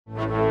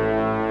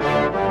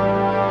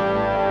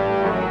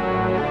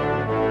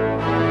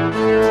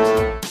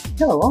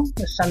So,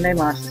 it's Sunday,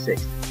 March the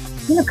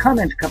 6th. In a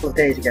comment a couple of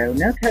days ago,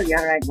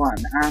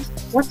 NoCodeYarrite1 asked,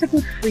 what's a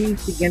good free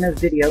beginner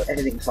video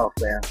editing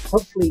software,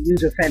 hopefully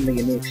user-friendly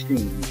in the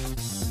extreme?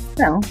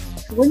 Well,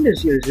 for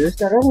Windows users,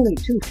 there are only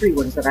 2 free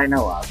ones that I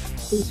know of.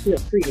 Please feel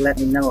free to let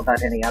me know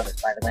about any others,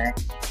 by the way.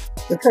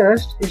 The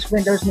first is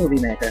Windows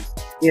Moive Maker.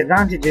 The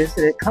advantage is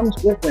that it comes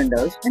with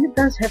Windows, and it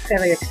does have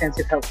fairly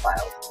extensive help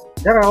files.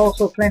 There are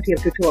also plenty of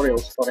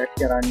tutorials for it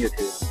here on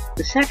YouTube.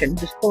 The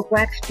second is called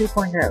Wax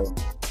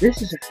 2.0.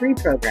 This is a free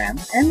program,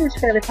 and is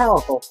fairly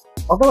powerful.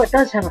 Although it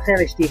does have a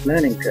fairly steep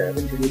learning curve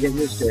until you get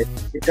used to it,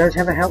 it does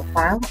have a help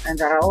file, and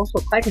there are also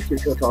quite a few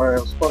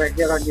tutorials for it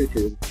here on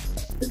YouTube.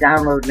 The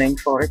download link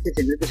for it is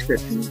in the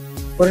description.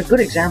 For a good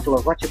example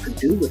of what you can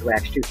do with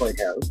Wax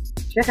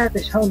 2.0, check out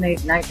this homemade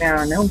Nighmare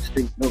on Elm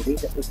St movie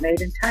that was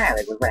made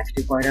entirely with Wax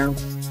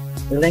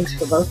 2.0. The links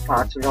for both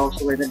parts are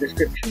also in the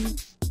description.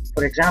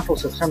 For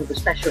examples of some of the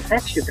special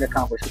effects you can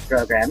accomplish with the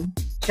program,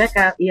 check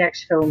out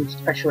ExFilms'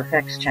 special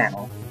effects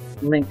channel.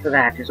 The link for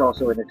that is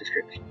also in the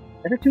description.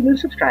 There are 2 new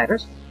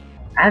subscribers,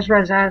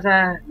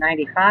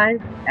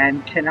 AzraZaza95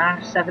 and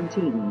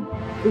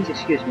Kenar17. Please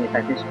excuse me if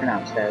I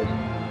mispronounce those.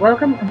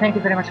 Welcome and thank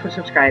you very much for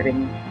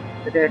subscribing.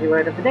 The dirty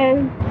word of the day,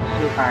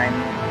 supine.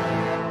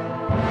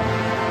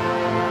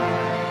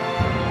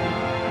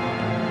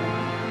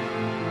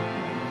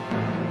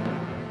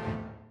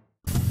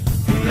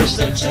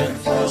 Researching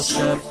for